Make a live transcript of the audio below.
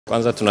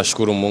Kwanza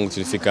tunashukuru Mungu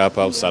tulifika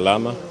hapa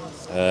usalama.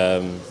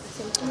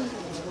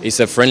 It's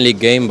a friendly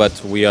game, but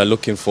we are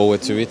looking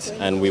forward to it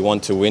and we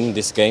want to win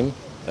this game.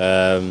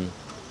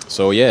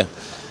 So yeah,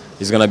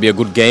 it's going to be a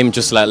good game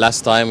just like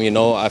last time, you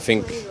know. I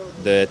think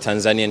the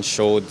Tanzanians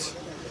showed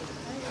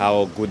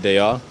how good they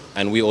are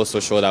and we also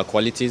showed our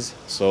qualities.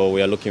 So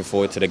we are looking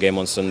forward to the game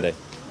on Sunday.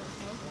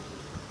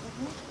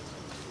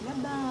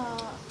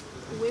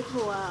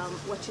 Uwepo wa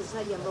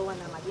wachezaji ambao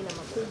wana majina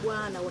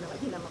makubwa na wana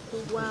majina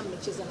makubwa,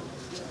 umecheza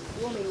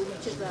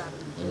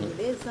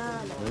Uingereza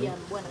na pia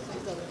Mbwana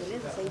kucheza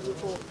Uingereza, sasa hivi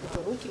yuko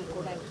Uturuki,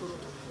 mko naye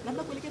Uturuki.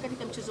 Labda kuelekea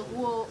katika mchezo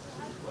huo,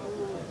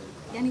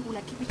 yani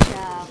kuna kipi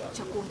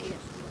cha kuongea?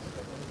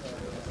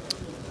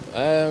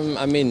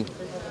 I mean,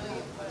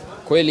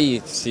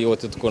 kweli si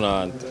wote tuko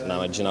na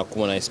majina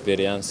kubwa na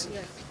experience,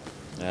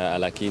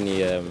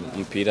 lakini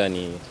mpira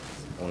ni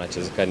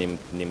unachezeka ni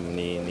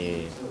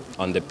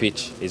on the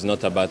pitch. It's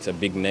not about a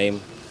big name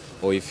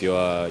or if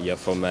you're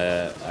from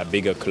a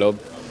bigger club.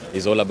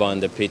 It's all about on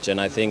the pitch,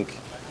 and I think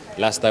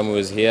last time we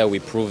was here we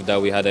proved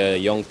that we had a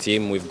young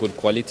team with good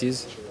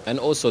qualities and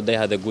also they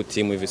had a good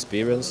team with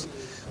experience.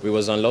 We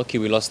was unlucky,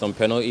 we lost on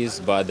penalties,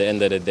 but at the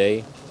end of the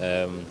day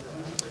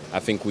I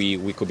think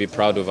we could be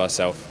proud of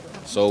ourselves.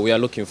 So we are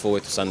looking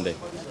forward to Sunday.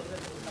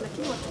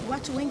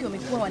 Watu wengi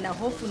wamekuwa wana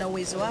hofu na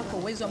uwezo wako,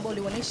 uwezo ambao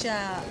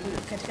ulionyesha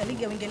katika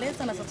ligi ya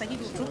Uingereza na sasa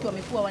hivi Uturuki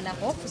wamekuwa wana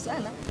hofu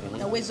sana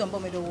na uwezo ambao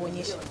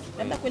umeuonyesha.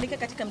 Labda kuelekea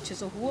katika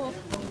mchezo huo.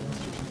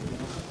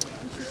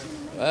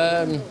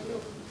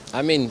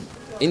 I mean,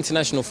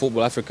 international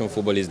football, African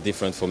football is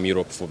different from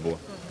Europe football.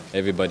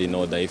 Everybody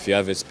know that. If you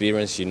have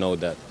experience, you know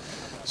that.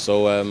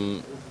 So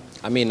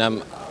I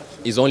mean,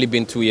 it's only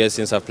been 2 years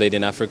since I've played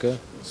in Africa,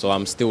 so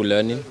I'm still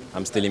learning,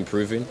 I'm still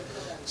improving.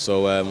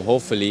 So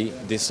hopefully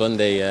this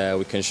Sunday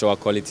we can show our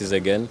qualities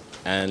again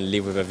and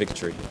leave with a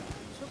victory.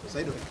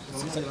 Saido,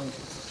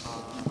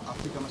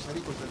 Afrika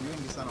Mashariki wachezaji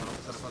wengi sana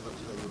wanapata nafasi ya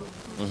kucheza Europe.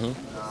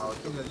 Na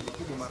wakienda ligi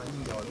kubwa mara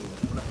nyingi hawadumu.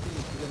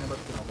 Unafikiri kijana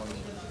ambaye tunakwambia?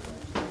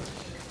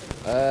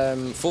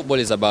 Football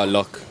is about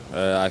luck.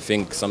 I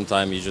think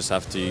sometimes you just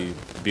have to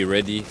be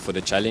ready for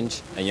the challenge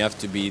and you have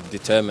to be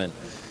determined.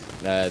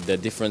 The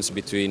difference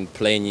between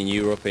playing in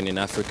Europe and in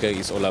Africa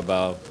is all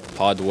about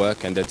hard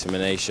work and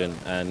determination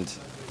and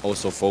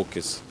also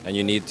focus, and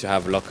you need to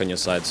have luck on your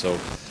side, so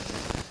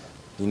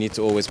you need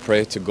to always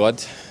pray to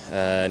God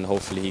and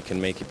hopefully he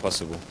can make it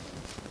possible.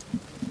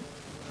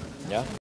 Yeah.